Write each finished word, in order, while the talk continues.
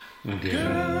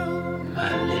Girl,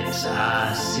 my lips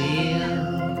are sealed.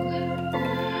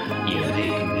 You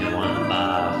make me wanna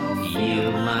barf.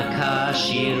 Yield my car,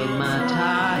 shield my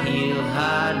tie, heel,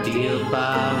 high deal,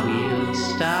 bar wheel,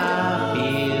 stop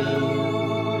you.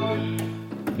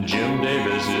 Jim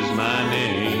Davis is my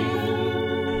name.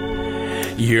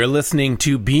 You're listening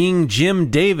to Being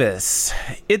Jim Davis.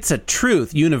 It's a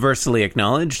truth universally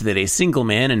acknowledged that a single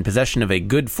man in possession of a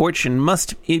good fortune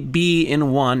must be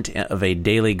in want of a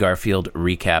daily Garfield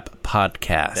recap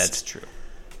podcast. That's true.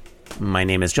 My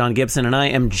name is John Gibson, and I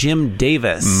am Jim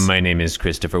Davis. My name is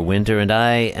Christopher Winter, and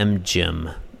I am Jim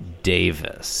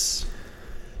Davis.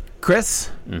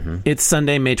 Chris, It's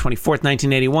Sunday, May 24th,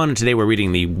 1981, and today we're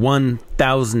reading the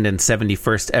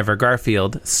 1071st ever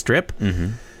Garfield strip.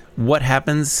 What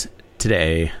happens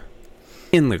today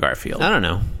in the Garfield? I don't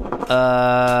know.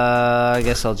 I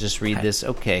guess I'll just read this.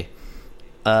 Okay.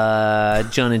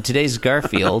 John, in today's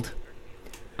Garfield,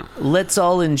 let's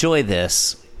all enjoy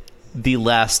this. The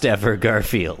last ever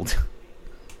Garfield.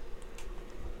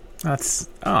 That's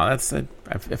kind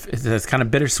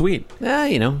of bittersweet.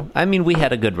 I mean, we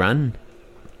had a good run.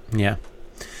 Yeah.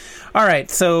 All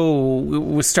right, so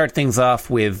we'll start things off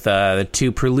with the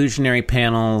two prelusionary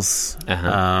panels.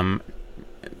 The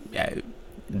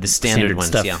standard ones,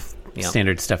 stuff, yeah.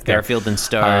 Standard stuff there. Garfield and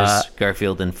Stars,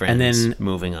 Garfield and Friends, and then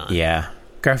moving on. Yeah,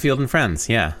 Garfield and Friends,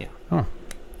 yeah. Oh,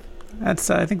 I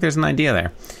think there's an idea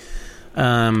there.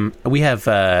 We have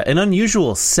an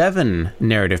unusual 7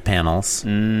 narrative panels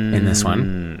in this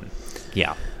one.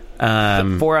 Yeah.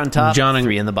 4 on top, John and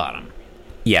 3 on the bottom.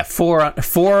 Yeah, four on the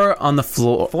floor. 4 on the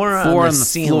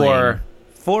ceiling. Floor.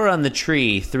 4 on the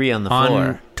tree, 3 on the floor.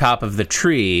 On top of the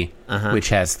tree, which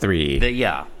has 3.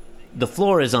 The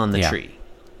floor is on the tree.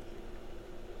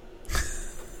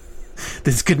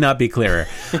 This could not be clearer.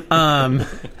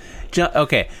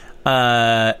 Okay.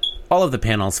 All of the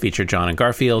panels feature John and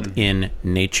Garfield in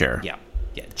nature. Yeah.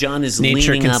 John is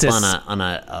leaning up on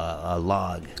a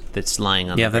log that's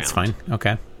lying on the ground. Yeah, that's fine.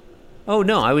 Okay. Oh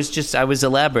no, I was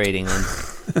elaborating on.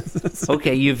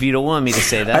 Okay, if you don't want me to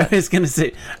say that, I was gonna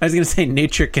say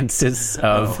nature consists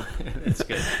of. Oh, that's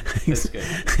good. That's good.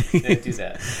 Don't do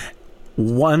that.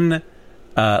 One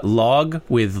log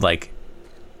with like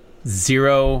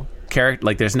 0 character,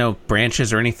 like there's no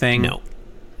branches or anything. No.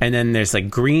 And then there's like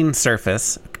green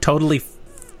surface, totally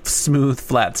smooth,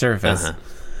 flat surface,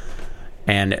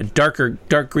 and dark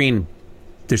green.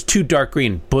 There's 2 dark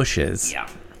green bushes. Yeah.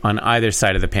 On either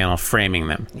side of the panel, framing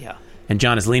them. Yeah. And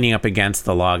John is leaning up against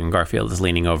the log, and Garfield is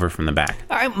leaning over from the back.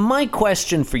 All right, my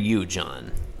question for you,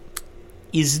 John,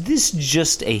 is this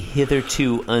just a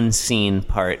hitherto unseen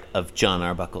part of John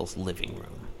Arbuckle's living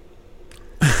room?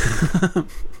 I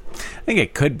think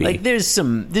it could be. Like, this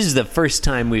is the first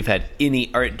time we've had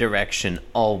any art direction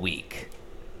all week.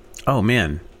 Oh,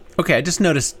 man. Okay, I just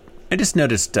noticed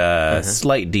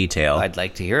slight detail. I'd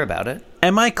like to hear about it.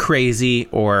 Am I crazy,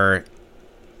 or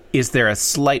is there a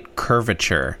slight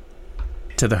curvature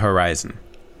to the horizon?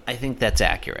 I think that's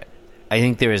accurate. I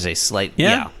think there is a slight...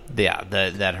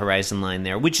 that horizon line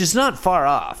there, which is not far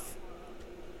off.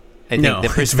 I think the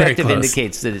perspective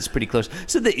indicates that it's pretty close.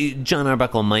 So that John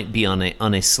Arbuckle might be on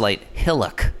a slight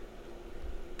hillock.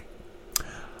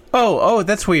 Oh,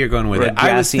 that's where you're going with it.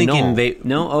 I was thinking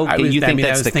you think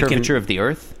that's the curvature of the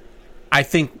Earth? I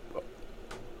think...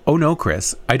 Oh, no,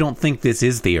 Chris. I don't think this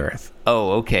is the Earth.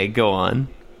 Oh, okay. Go on.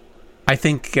 I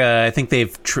think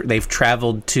they've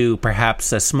traveled to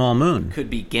perhaps a small moon. Could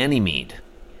be Ganymede.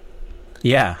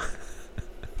 Yeah.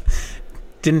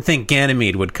 Didn't think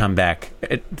Ganymede would come back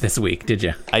this week, did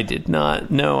you? I did not.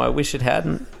 No, I wish it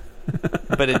hadn't.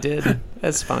 But it did.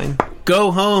 That's fine.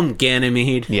 Go home,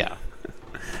 Ganymede. Yeah.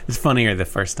 It's funnier the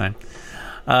first time.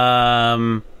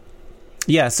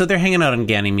 Yeah, so they're hanging out on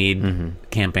Ganymede,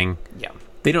 camping. Yeah.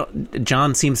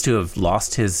 John seems to have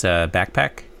lost his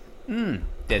backpack.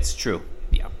 That's true.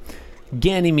 Yeah.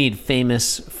 Ganymede,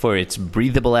 famous for its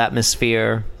breathable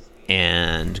atmosphere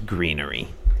and greenery.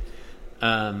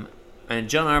 And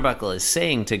John Arbuckle is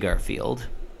saying to Garfield,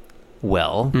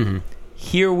 well,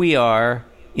 here we are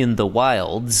in the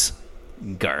wilds,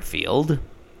 Garfield.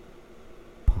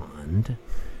 Pond.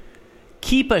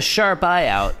 Keep a sharp eye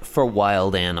out for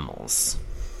wild animals.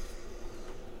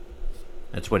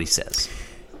 That's what he says.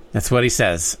 That's what he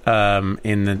says.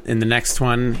 In the next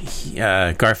one,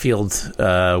 Garfield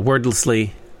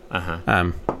wordlessly,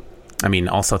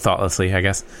 also thoughtlessly, I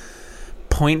guess,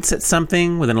 points at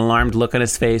something with an alarmed look on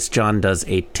his face. John does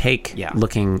a take,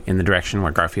 looking in the direction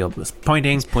where Garfield was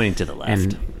pointing. He's pointing to the left.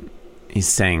 And he's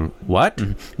saying, what?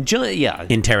 In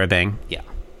Terabang. Yeah.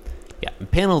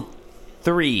 Panel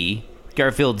 3,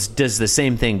 Garfield does the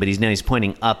same thing, but he's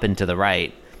pointing up and to the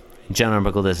right. John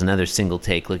Arbuckle does another single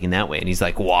take looking that way, and he's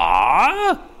like,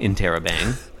 "Wah!"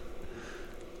 Interrobang.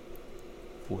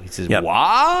 He says,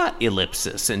 "Wah!"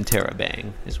 Ellipsis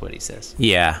interrobang is what he says.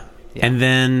 Yeah. And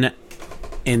then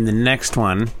in the next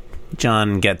one,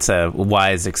 John gets a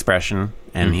wise expression,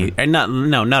 and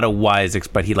not a wise,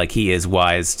 but he is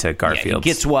wise to Garfield. He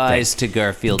gets wise to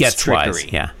Garfield's trickery.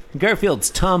 Wise, yeah. Garfield's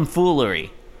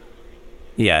tomfoolery.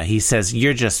 Yeah, he says,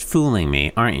 "You're just fooling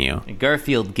me, aren't you?" And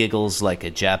Garfield giggles like a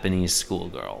Japanese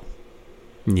schoolgirl.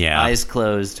 Yeah. Eyes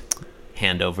closed,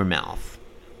 hand over mouth.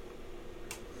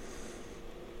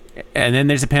 And then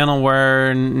there's a panel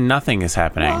where nothing is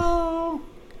happening. Well,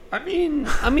 I mean,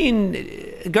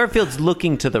 Garfield's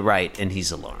looking to the right, and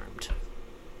he's alarmed.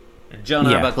 And John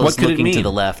Arbuckle is looking to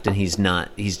the left, and he's not.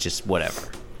 He's just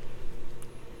whatever.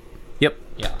 Yep.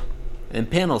 Yeah. And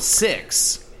panel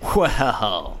 6,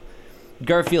 wow.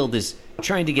 Garfield is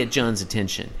trying to get John's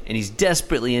attention, and he's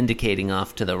desperately indicating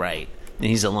off to the right, and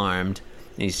he's alarmed,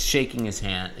 and he's shaking his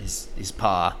hand, his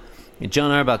paw, and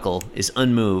John Arbuckle is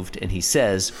unmoved, and he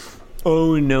says,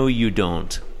 "Oh, no, you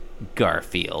don't,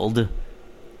 Garfield."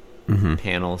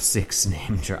 Panel 6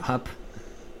 name drop.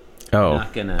 Oh.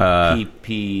 Not gonna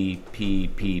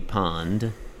pee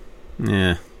pond.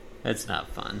 Yeah. That's not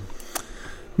fun.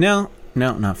 No,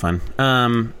 not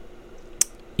fun.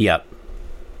 Yep.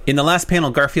 In the last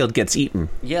panel, Garfield gets eaten.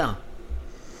 Yeah.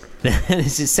 It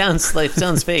sounds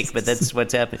fake, but that's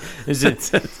what's happening. There's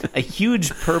a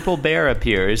huge purple bear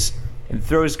appears and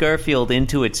throws Garfield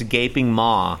into its gaping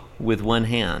maw with one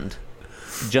hand.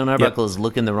 John Arbuckle is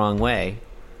looking the wrong way,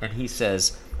 and he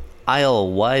says, "I'll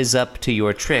wise up to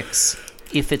your tricks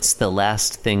if it's the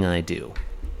last thing I do."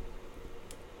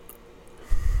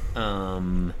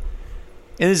 And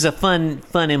this is a fun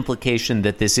implication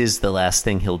that this is the last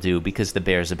thing he'll do because the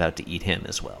bear's about to eat him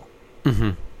as well.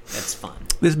 Mm-hmm. That's fun.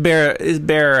 This bear,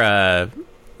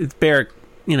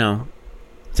 you know,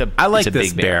 I like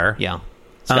this big bear. Yeah.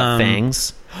 It's got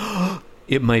fangs.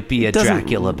 It might be a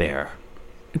Dracula bear.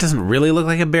 It doesn't really look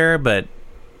like a bear, but,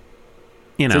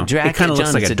 you know, it kind of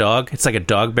looks like a dog. It's like a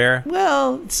dog bear.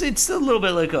 Well, it's a little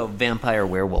bit like a vampire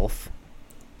werewolf.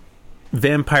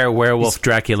 Vampire werewolf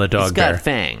Dracula dog bear. He's got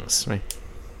fangs, right?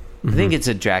 I think it's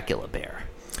a Dracula bear.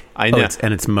 I know.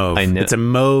 It's mauve. I know. It's a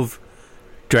mauve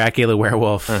Dracula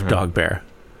werewolf dog bear.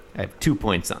 I have 2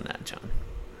 points on that, John.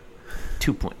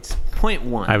 2 points. Point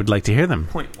 1. I would like to hear them.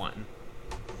 Point 1.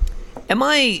 Am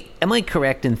I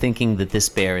correct in thinking that this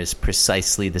bear is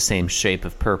precisely the same shape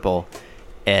of purple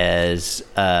as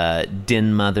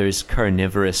Din Mother's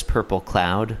carnivorous purple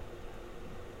cloud?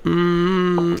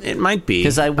 It might be.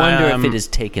 Because I wonder if it has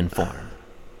taken form.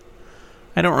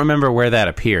 I don't remember where that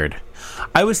appeared.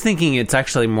 I was thinking it's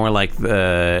actually more like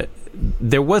there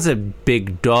was a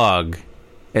big dog,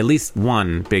 at least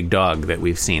one big dog that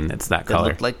we've seen that's that color. That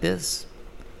looked like this?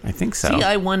 I think so. See,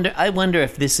 I wonder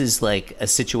if this is like a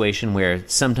situation where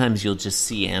sometimes you'll just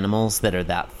see animals that are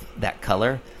that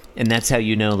color, and that's how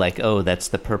you know, like, oh, that's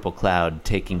the purple cloud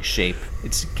taking shape.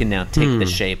 It can now take the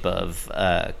shape of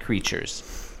creatures.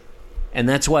 And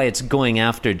that's why it's going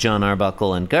after John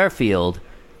Arbuckle and Garfield.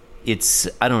 It's,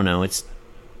 I don't know, it's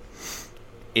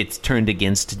turned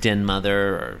against Den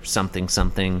Mother or something.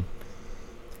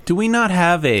 Do we not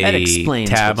have a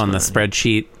tab on the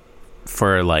spreadsheet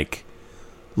for, like,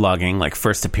 logging, like,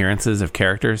 first appearances of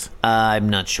characters? I'm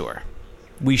not sure.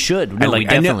 We should. No, we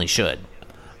definitely should.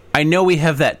 I know we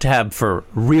have that tab for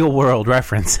real-world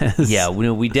references. Yeah,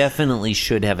 we definitely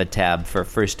should have a tab for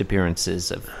first appearances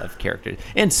of characters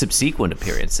and subsequent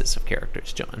appearances of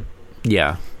characters, John.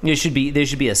 Yeah. There should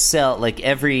be a cell, like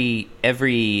every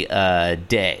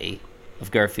day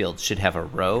of Garfield should have a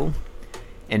row,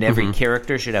 and every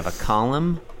character should have a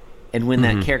column, and when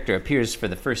that character appears for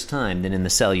the first time, then in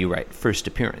the cell you write first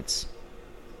appearance.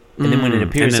 And then when it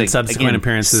appears, and then subsequent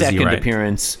appearances, second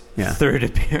appearance, third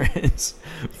appearance,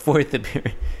 fourth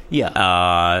appearance.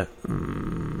 Yeah.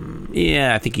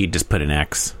 Yeah, I think you just put an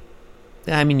X.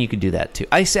 I mean, you could do that too.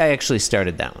 I actually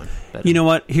started that one. But, you know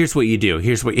what? Here's what you do.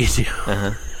 Go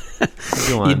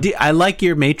on. I like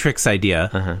your matrix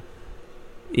idea.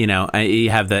 You know, you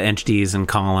have the entities and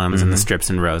columns and the strips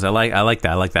and rows. I like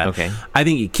that. Okay. I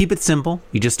think you keep it simple.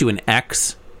 You just do an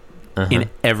X in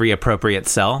every appropriate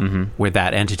cell where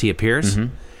that entity appears.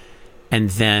 And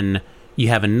then you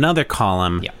have another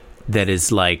column that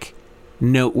is like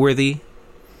noteworthy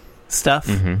stuff,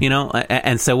 you know?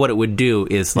 And so what it would do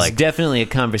is like... It's definitely a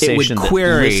conversation that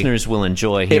listeners will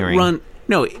enjoy hearing.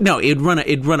 It'd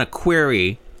run a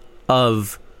query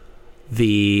of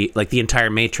the entire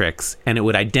matrix, and it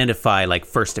would identify like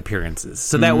first appearances.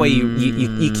 So that way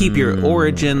you keep your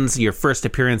origins, your first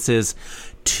appearances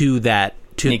to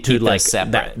to like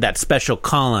that special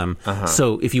column.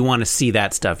 So if you want to see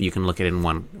that stuff, you can look at it in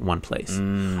one place.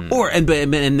 Or and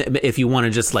if you want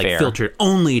to just like filter it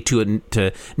only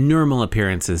to normal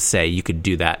appearances, say, you could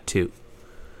do that too.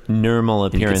 Normal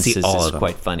appearances is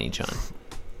quite funny, John.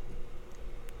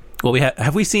 Well,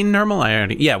 have we seen normal?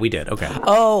 Yeah, we did. Okay.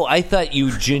 Oh, I thought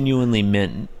you genuinely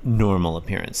meant normal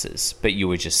appearances, but you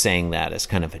were just saying that as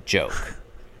kind of a joke.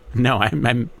 No,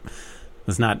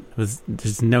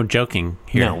 there's no joking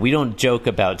here. No, we don't joke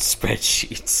about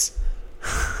spreadsheets.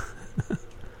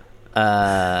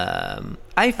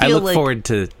 I look forward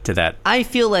to that. I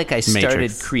feel like I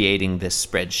started creating this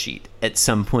spreadsheet at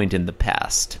some point in the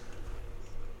past.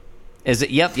 Is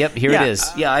it? Yep. Here it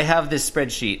is. Yeah, I have this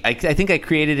spreadsheet. I think I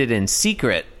created it in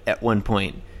secret at one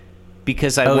point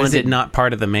because I wanted. Is it not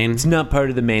part of the main? It's not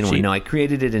part of the main one. No, I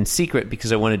created it in secret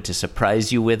because I wanted to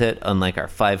surprise you with it on like our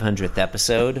 500th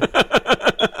episode.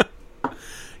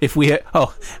 If we,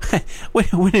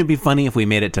 wouldn't it be funny if we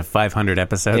made it to 500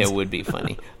 episodes? It would be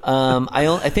funny.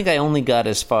 I think I only got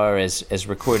as far as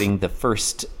recording the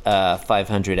first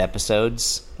 500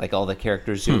 episodes, like all the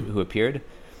characters who appeared.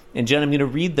 And John, I'm going to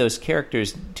read those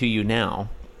characters to you now.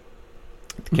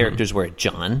 The characters were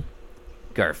John,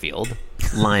 Garfield,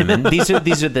 Lyman. These are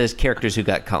the characters who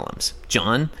got columns.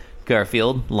 John,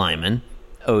 Garfield, Lyman,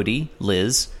 Odie,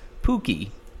 Liz, Pookie,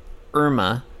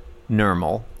 Irma,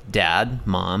 Nermal, Dad,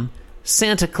 Mom,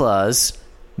 Santa Claus,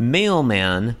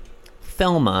 Mailman,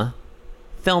 Thelma,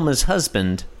 Thelma's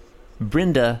husband,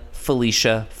 Brenda,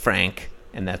 Felicia, Frank,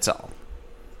 and that's all.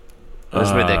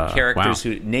 Those were the characters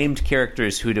named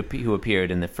characters who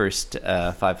appeared in the first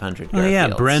 500 Garfields. Oh yeah,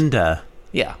 Brenda.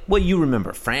 Yeah. Well, you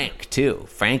remember Frank too.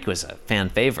 Frank was a fan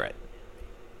favorite.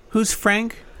 Who's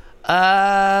Frank?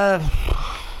 John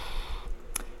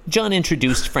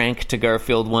introduced Frank to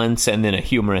Garfield once, and then a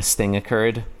humorous thing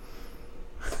occurred.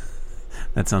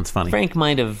 That sounds funny. Frank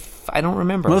might have. I don't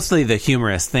remember. Mostly the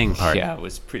humorous thing part. Yeah, it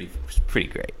was pretty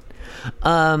great.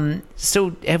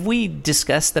 So have we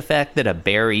discussed the fact that a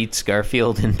bear eats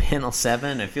Garfield in panel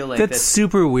 7? I feel like that's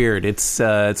super weird. It's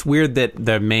weird that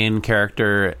the main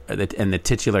character and the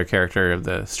titular character of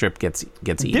the strip gets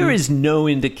eaten. There is no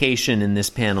indication in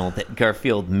this panel that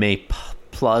Garfield may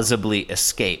plausibly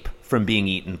escape from being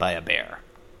eaten by a bear.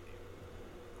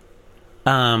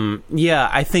 Yeah,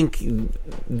 I think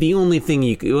the only thing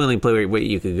way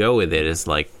you could go with it is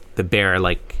like the bear,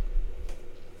 like,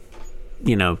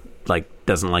 you know, like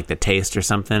doesn't like the taste or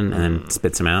something, and then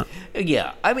spits him out.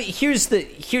 Yeah, I mean, here's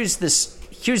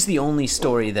the only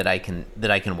story that I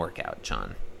can work out,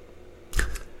 John.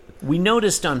 We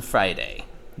noticed on Friday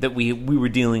that we were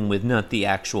dealing with not the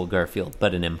actual Garfield,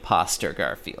 but an imposter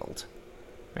Garfield,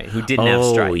 right? Who didn't have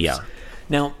stripes. Yeah.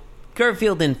 Now,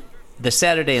 Garfield in the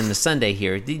Saturday and the Sunday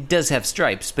here, he does have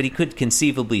stripes, but he could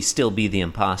conceivably still be the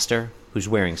imposter who's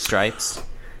wearing stripes.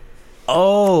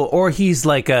 Oh, or he's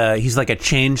like a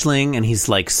changeling, and he's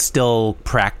like still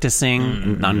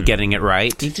practicing on getting it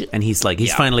right, and he's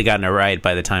finally gotten it right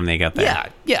by the time they got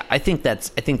there. Yeah. I think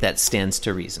that stands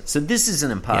to reason. So this is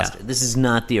an imposter. Yeah. This is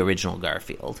not the original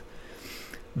Garfield.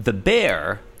 The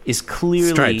bear is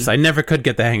clearly stripes. I never could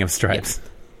get the hang of stripes.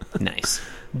 Yeah. Nice.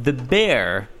 The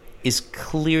bear is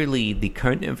clearly the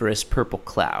carnivorous purple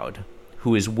cloud,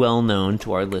 who is well known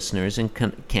to our listeners in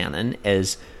canon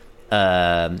as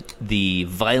the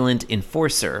violent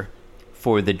enforcer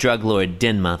for the drug lord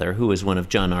Den Mother, who is one of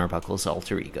John Arbuckle's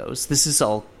alter egos. This is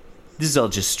all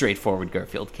just straightforward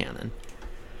Garfield canon.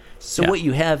 So what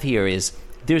you have here is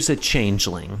there's a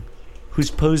changeling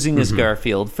who's posing as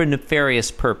Garfield for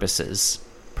nefarious purposes,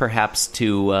 perhaps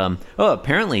to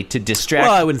apparently to distract.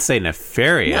 Well, I wouldn't say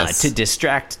nefarious. Yeah, to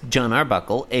distract John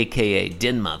Arbuckle, aka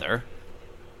Den Mother.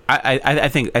 I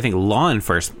think law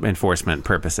enforcement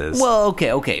purposes. Well,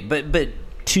 okay, but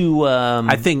to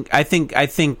I think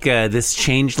this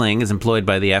changeling is employed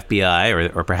by the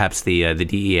FBI or perhaps the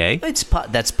DEA.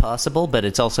 That's possible, but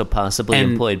it's also possibly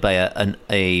employed by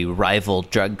a rival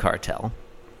drug cartel.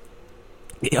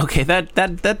 Okay,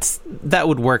 that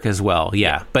would work as well.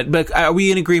 Yeah, but are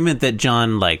we in agreement that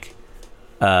John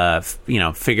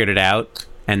figured it out?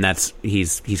 And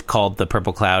he's called the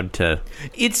purple cloud to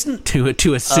assume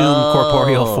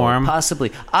corporeal form, possibly.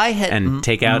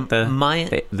 Take out the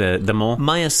mole.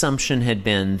 My assumption had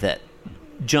been that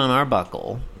John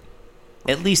Arbuckle,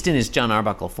 at least in his John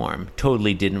Arbuckle form,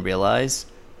 totally didn't realize,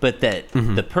 but that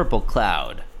the purple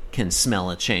cloud can smell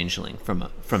a changeling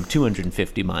from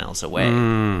 250 miles away.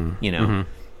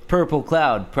 Purple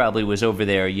cloud probably was over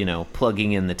there,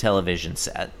 plugging in the television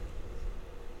set.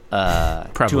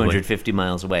 250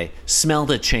 miles away, smelled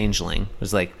a changeling.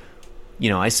 Was like,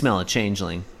 I smell a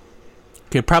changeling.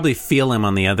 Could probably feel him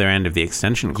on the other end of the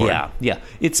extension cord. Yeah.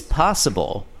 It's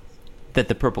possible that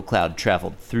the purple cloud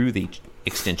traveled through the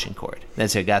extension cord.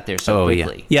 That's how it got there so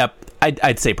quickly. Yeah.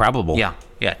 I'd say probable. Yeah.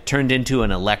 Turned into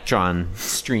an electron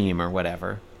stream or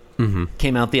whatever. Mm-hmm.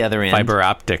 Came out the other end. Fiber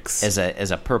optics. As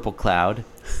a purple cloud.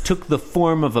 Took the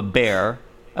form of a bear,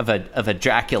 of a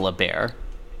Dracula bear.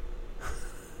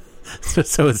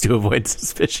 So as to avoid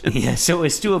suspicion. Yeah, so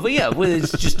as to avoid... Yeah, well,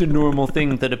 it's just a normal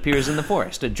thing that appears in the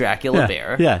forest. A Dracula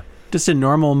bear. Yeah, just a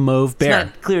normal mauve bear.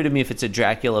 It's not clear to me if it's a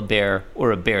Dracula bear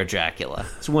or a bear Dracula.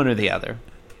 It's one or the other.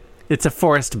 It's a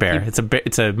forest bear.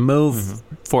 It's a mauve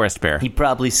forest bear. He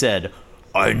probably said,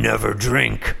 "I never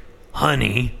drink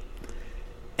honey,"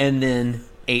 and then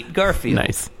ate Garfield.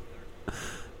 Nice.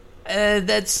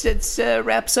 That's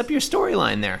wraps up your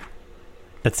storyline there.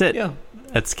 That's it. Yeah.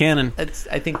 That's canon.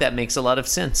 I think that makes a lot of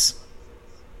sense.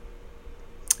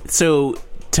 So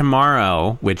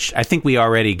tomorrow, which I think we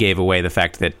already gave away the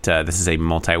fact that this is a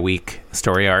multi-week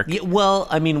story arc. Yeah, well,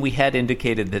 I mean, we had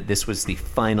indicated that this was the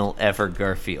final ever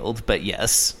Garfield, but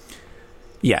yes.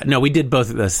 Yeah, no, we did both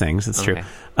of those things. It's true.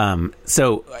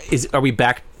 So are we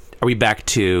back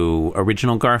to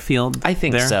original Garfield? I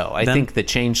think so. I think the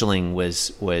changeling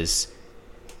was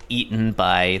eaten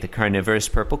by the carnivorous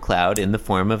purple cloud in the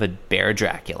form of a bear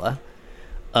Dracula.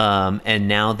 And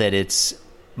now that it's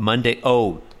Monday...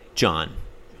 Oh, John.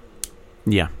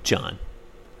 Yeah. John.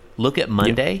 Look at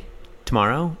Monday,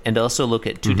 tomorrow, and also look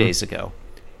at 2 days ago.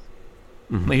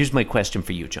 Mm-hmm. Here's my question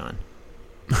for you, John.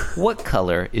 What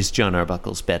color is John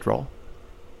Arbuckle's bedroll?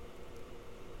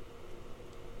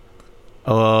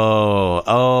 Oh.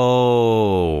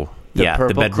 The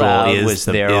purple cloud was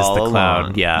there all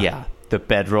along. Yeah. The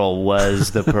bedroll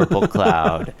was the purple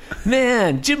cloud.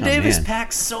 Man, Jim Davis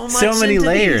packs so much. So many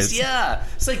layers. These. Yeah,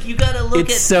 it's like you got to look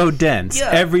at. It's so dense. Yeah.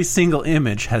 Every single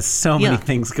image has so many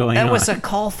things going on. That was a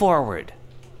call forward.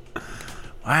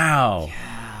 Wow.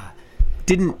 Yeah.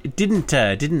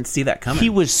 Didn't see that coming. He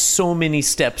was so many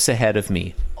steps ahead of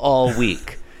me all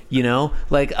week. You know,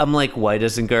 like I'm like, why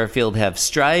doesn't Garfield have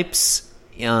stripes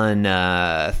on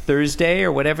Thursday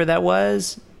or whatever that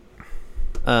was?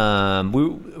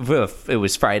 It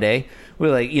was Friday.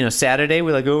 We're like, Saturday.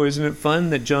 We're like, oh, isn't it fun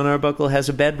that John Arbuckle has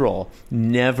a bedroll?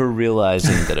 Never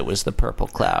realizing that it was the purple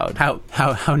cloud.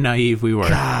 How naive we were.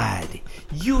 God,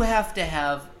 you have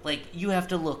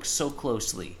to look so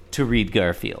closely to read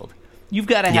Garfield. You've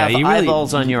got to have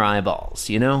eyeballs on your eyeballs.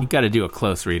 You got to do a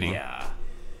close reading. Yeah.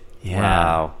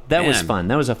 Wow, that was fun.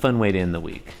 That was a fun way to end the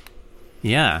week.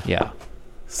 Yeah.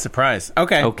 Surprise.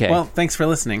 Okay. Well, thanks for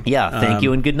listening. Yeah. Thank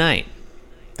you and good night.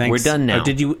 Thanks. We're done now.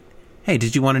 Did you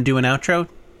want to do an outro?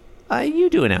 You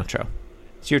do an outro.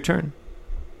 It's your turn.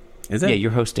 Is it? Yeah,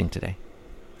 you're hosting today.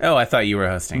 Oh, I thought you were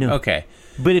hosting. No. Okay.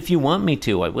 But if you want me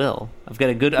to, I will. I've got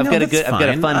a fun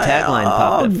tagline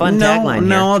pop. Tagline here.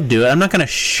 No, I'll do it. I'm not going to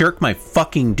shirk my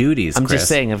fucking duties, I'm Chris. just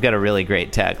saying I've got a really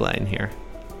great tagline here.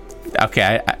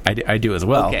 Okay, I do as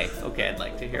well. Okay, I'd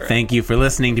like to hear it. Thank you for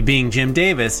listening to Being Jim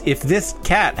Davis. If this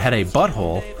cat had a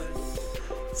butthole,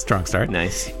 strong start.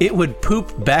 Nice. It would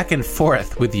poop back and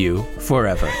forth with you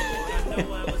forever.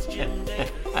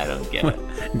 I don't get it.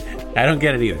 I don't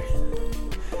get it either.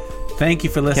 Thank you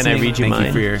for listening. Can I read you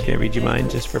mine? Can I read you mine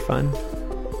just for fun?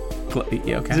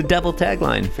 Yeah, okay. It's a double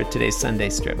tagline for today's Sunday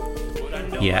strip.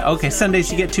 Yeah, okay. Sundays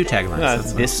you get two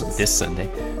taglines. This Sunday.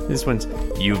 This one's,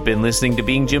 you've been listening to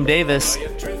Being Jim Davis.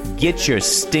 Get your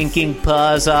stinking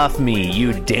paws off me,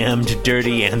 you damned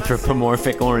dirty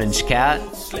anthropomorphic orange cat.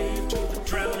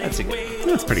 That's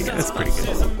pretty good. It's pretty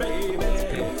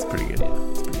good.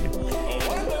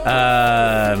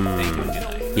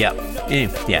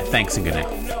 Yeah, thanks and good night.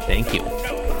 Thank you.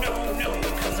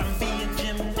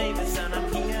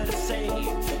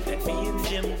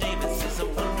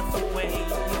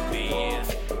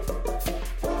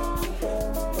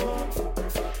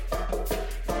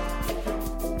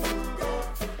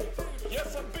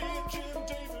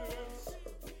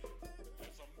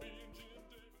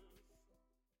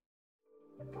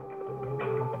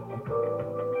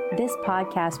 This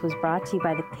podcast was brought to you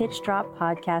by the Pitch Drop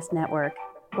Podcast Network.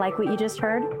 Like what you just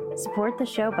heard? Support the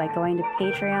show by going to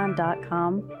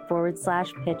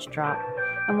patreon.com/pitchdrop.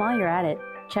 And while you're at it,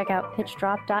 check out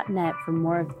pitchdrop.net for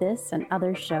more of this and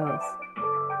other shows.